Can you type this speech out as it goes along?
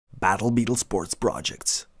Battle Beetle Sports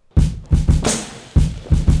projects.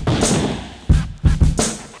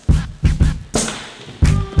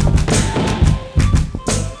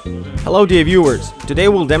 Hello dear viewers, today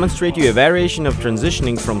we'll demonstrate you a variation of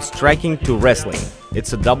transitioning from striking to wrestling.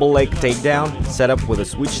 It's a double leg takedown set up with a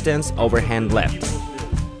switch stance overhand left.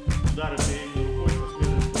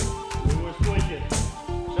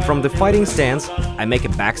 From the fighting stance, I make a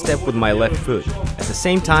back step with my left foot. At the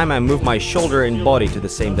same time I move my shoulder and body to the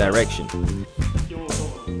same direction.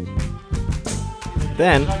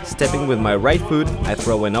 Then, stepping with my right foot, I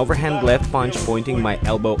throw an overhand left punch pointing my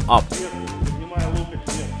elbow up.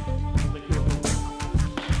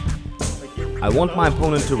 I want my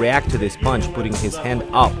opponent to react to this punch putting his hand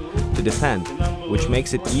up to defend, which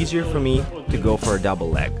makes it easier for me to go for a double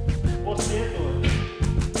leg.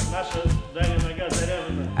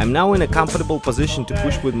 I'm now in a comfortable position to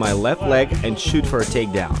push with my left leg and shoot for a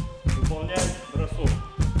takedown.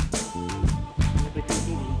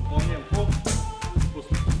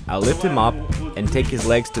 I'll lift him up and take his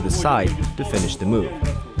legs to the side to finish the move.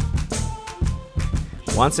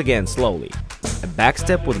 Once again slowly, a back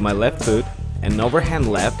step with my left foot, an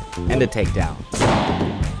overhand left and a takedown.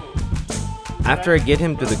 After I get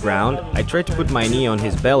him to the ground, I try to put my knee on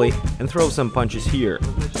his belly and throw some punches here,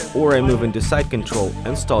 or I move into side control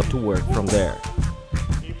and start to work from there.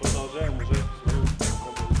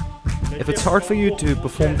 If it's hard for you to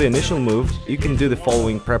perform the initial move, you can do the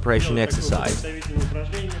following preparation exercise.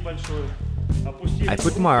 I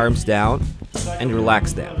put my arms down and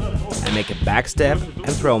relax them. I make a back step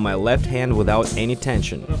and throw my left hand without any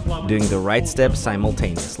tension, doing the right step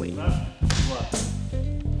simultaneously.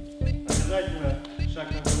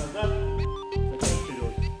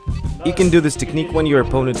 You can do this technique when your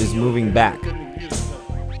opponent is moving back.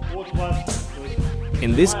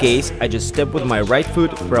 In this case, I just step with my right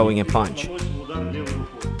foot throwing a punch.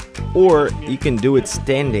 Or you can do it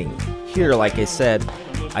standing. Here, like I said,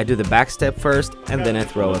 I do the back step first and then I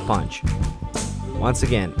throw a punch. Once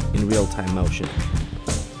again, in real-time motion.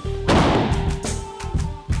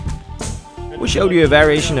 We showed you a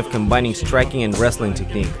variation of combining striking and wrestling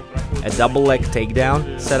technique. A double leg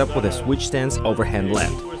takedown set up with a switch stance overhand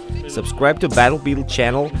left. Subscribe to Battle Beetle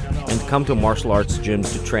channel and come to martial arts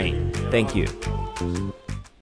gyms to train. Thank you.